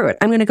gone through it.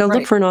 I'm going to go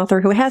look for an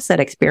author who has that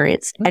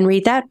experience and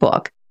read that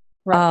book.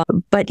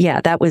 But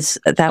yeah, that was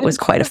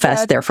quite a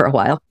fest there for a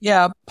while.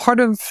 Yeah. Part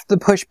of the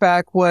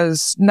pushback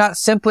was not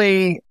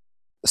simply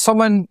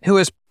someone who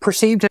is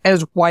perceived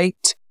as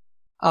white,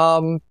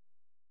 and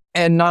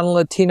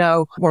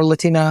non-Latino or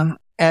Latina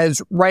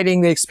as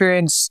writing the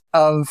experience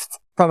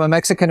from a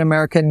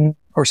Mexican-American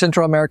or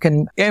Central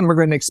American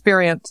immigrant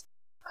experience,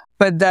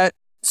 but that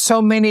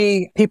so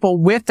many people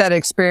with that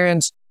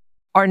experience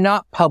are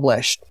not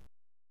published.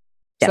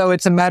 So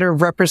it's a matter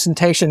of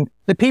representation.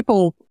 The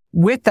people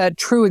with that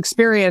true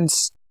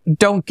experience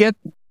don't get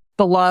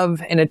the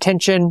love and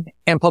attention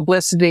and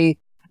publicity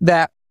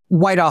that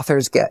white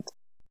authors get.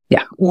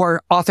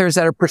 Or authors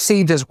that are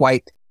perceived as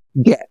white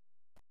get.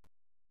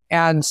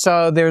 And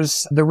so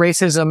there's the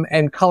racism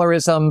and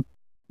colorism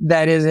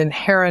that is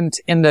inherent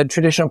in the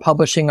traditional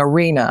publishing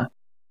arena.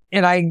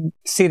 And I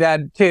see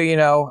that too, you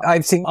know,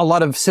 I've seen a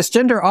lot of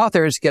cisgender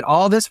authors get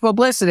all this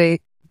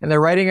publicity and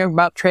they're writing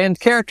about trans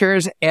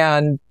characters,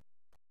 and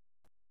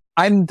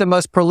I'm the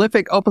most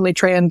prolific openly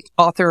trans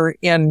author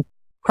in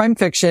crime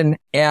fiction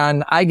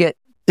and I get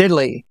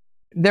diddly.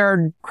 There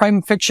are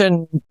crime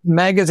fiction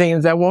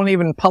magazines that won't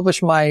even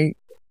publish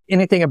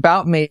anything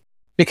about me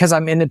because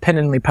I'm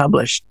independently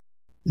published.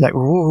 It's like,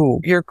 ooh,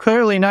 you're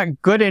clearly not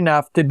good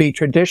enough to be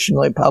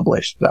traditionally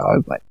published. So I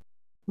was like,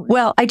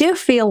 well, I do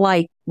feel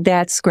like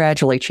that's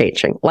gradually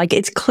changing. Like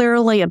it's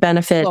clearly a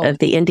benefit of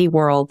the indie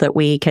world that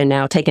we can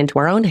now take into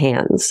our own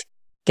hands,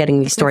 getting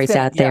these stories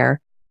out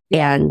there.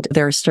 And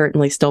there are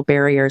certainly still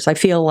barriers. I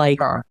feel like,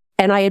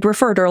 and I had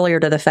referred earlier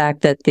to the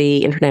fact that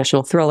the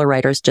international thriller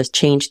writers just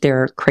changed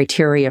their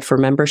criteria for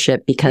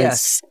membership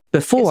because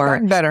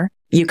before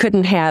you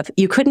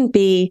couldn't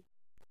be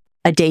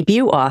a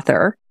debut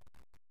author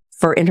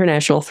for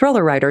international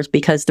thriller writers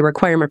because the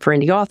requirement for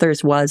indie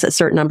authors was a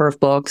certain number of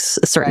books,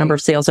 a certain number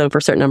of sales over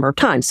a certain number of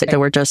times. So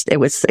it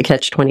was a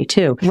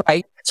catch-22.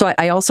 Right. So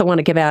I also want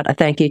to give out a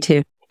thank you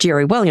to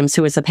Jerry Williams,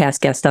 who is a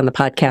past guest on the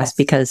podcast,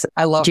 because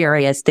I love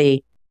Jerry as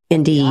the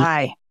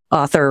indie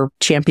author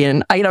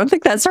champion. I don't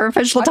think that's her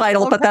official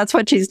title, but that's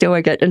what she's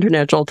doing at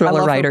International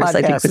Thriller Writers.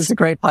 I think it's a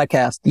great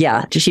podcast.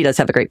 Yeah, she does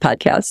have a great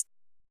podcast.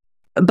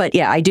 But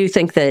yeah, I do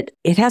think that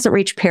it hasn't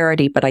reached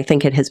parity, but I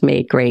think it has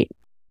made great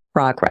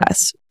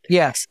progress.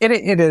 Yes, it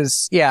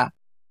is. Yeah.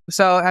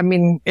 So, I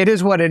mean, it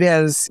is what it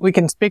is. We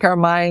can speak our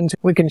minds,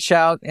 we can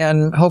shout,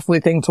 and hopefully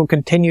things will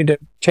continue to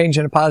change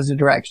in a positive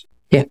direction.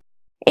 Yeah.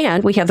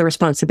 And we have the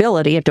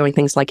responsibility of doing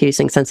things like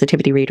using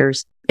sensitivity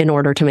readers in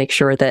order to make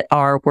sure that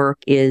our work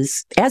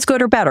is as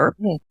good or better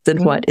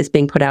than what is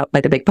being put out by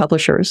the big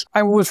publishers.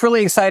 I was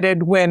really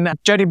excited when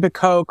Jodi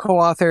Picoult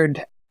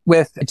co-authored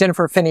with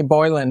Jennifer Finney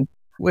Boylan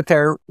with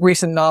their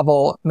recent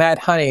novel, Mad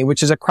Honey,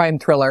 which is a crime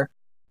thriller.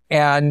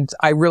 And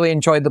I really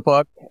enjoyed the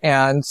book.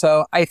 And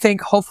so I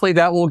think hopefully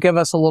that will give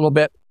us a little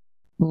bit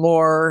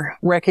more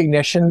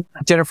recognition.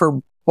 Jennifer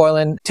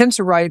Boylan tends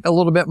to write a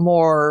little bit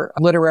more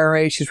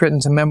literary. She's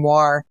written some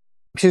memoir.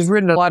 She's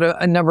written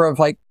a number of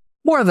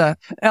more of the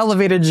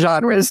elevated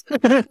genres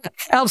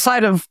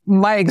outside of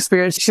my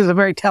experience. She's a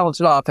very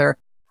talented author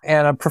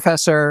and a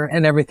professor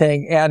and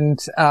everything. And,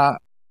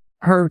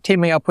 her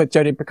teaming up with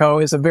Jodi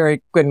Picoult is a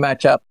very good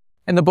matchup.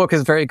 And the book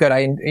is very good. I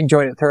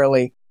enjoyed it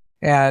thoroughly.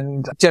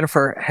 And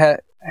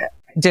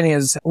Jenny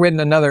has written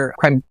another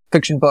crime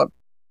fiction book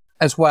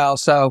as well.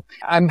 So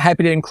I'm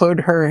happy to include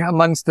her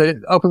amongst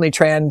the openly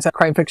trans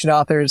crime fiction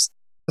authors.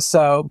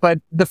 So, but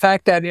the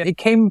fact that it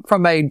came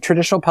from a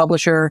traditional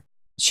publisher,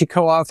 she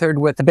co-authored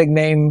with a big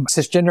name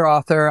cisgender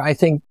author, I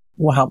think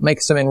will help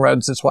make some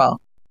inroads as well.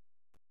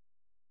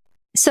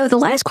 So the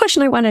last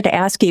question I wanted to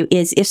ask you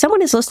is, if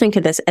someone is listening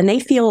to this and they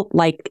feel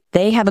like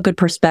they have a good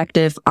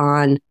perspective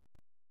on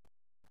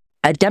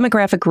a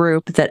demographic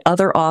group that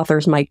other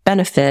authors might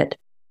benefit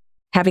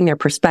having their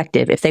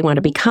perspective, if they want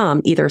to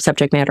become either a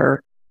subject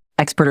matter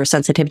expert or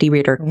sensitivity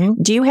reader,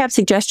 do you have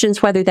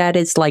suggestions whether that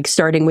is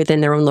starting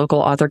within their own local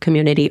author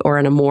community or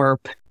on a more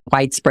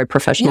widespread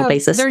professional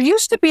basis? There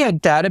used to be a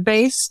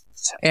database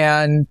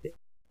and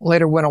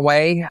later went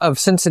away of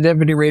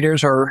sensitivity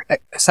readers or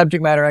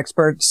subject matter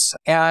experts.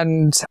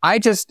 And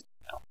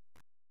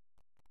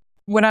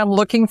when I'm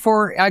looking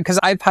for, because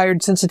I've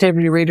hired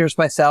sensitivity readers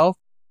myself,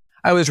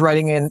 I was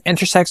writing an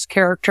intersex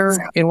character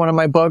in one of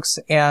my books,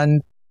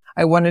 and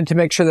I wanted to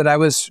make sure that I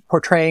was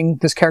portraying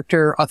this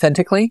character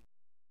authentically.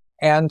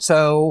 And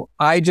so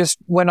I just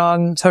went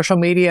on social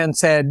media and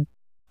said,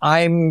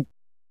 I'm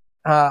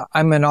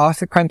an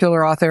author, crime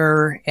thriller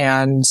author,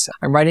 and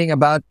I'm writing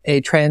about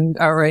a trans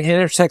or an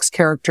intersex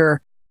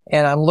character,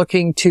 and I'm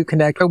looking to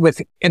connect with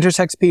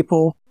intersex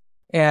people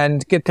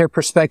and get their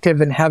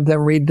perspective and have them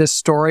read this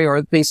story or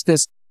at least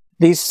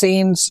these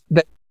scenes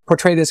that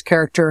portray this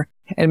character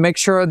and make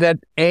sure that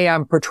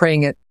I'm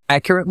portraying it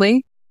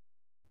accurately.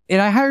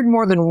 And I hired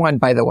more than one,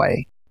 by the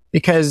way,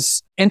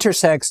 because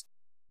intersex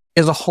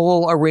is a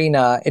whole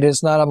arena. It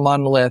is not a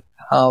monolith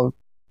of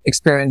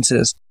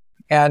experiences.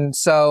 And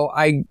so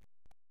I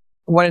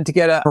wanted to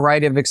get a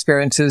variety of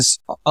experiences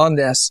on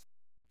this.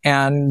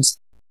 And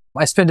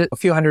I spent a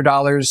few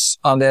 $100s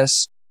on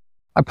this.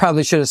 I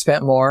probably should have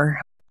spent more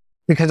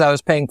because I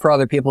was paying for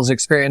other people's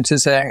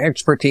experiences and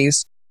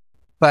expertise.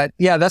 But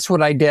yeah, that's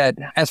what I did.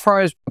 As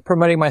far as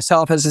promoting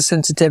myself as a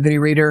sensitivity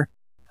reader,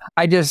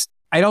 I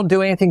don't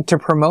do anything to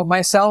promote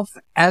myself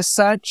as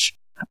such.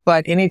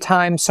 But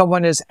anytime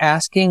someone is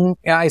asking,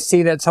 I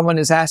see that someone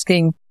is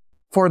asking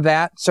for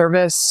that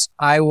service,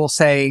 I will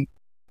say,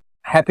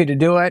 happy to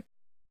do it.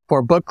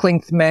 For book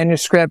length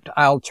manuscript,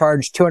 I'll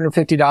charge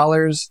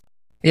 $250.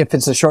 If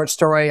it's a short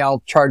story,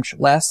 I'll charge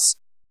less.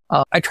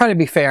 I try to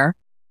be fair.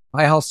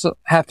 I also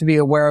have to be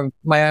aware of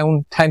my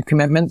own time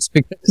commitments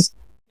because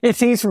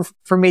it's easy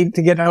for me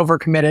to get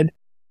overcommitted.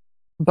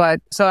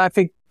 But so I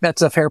think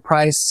that's a fair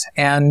price.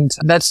 And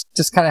that's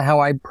just kind of how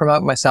I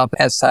promote myself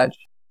as such.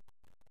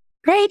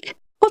 Great.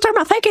 Well,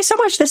 Dharma, thank you so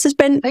much. This has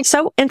been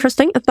so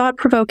interesting and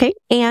thought-provoking.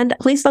 And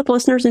please let the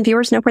listeners and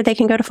viewers know where they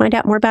can go to find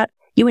out more about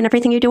you and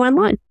everything you do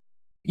online.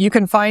 You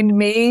can find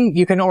me.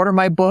 You can order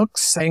my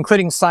books,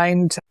 including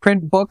signed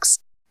print books,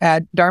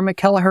 at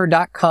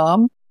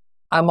dharmakelleher.com.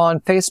 I'm on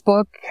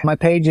Facebook. My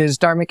page is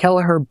Dharma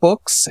Kelleher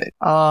Books.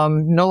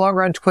 No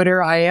longer on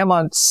Twitter. I am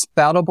on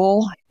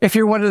Spoutable. If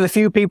you're one of the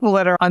few people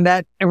that are on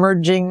that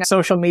emerging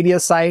social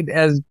media site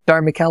as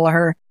Dharma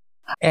Kelleher.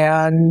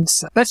 And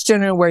that's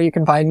generally where you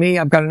can find me.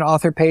 I've got an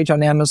author page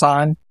on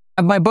Amazon.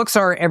 My books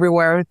are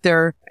everywhere.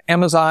 They're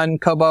Amazon,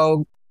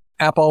 Kobo,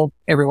 Apple,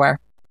 everywhere.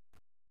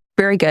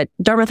 Very good.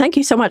 Dharma, thank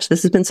you so much.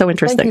 This has been so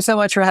interesting. Thank you so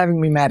much for having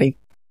me, Matty.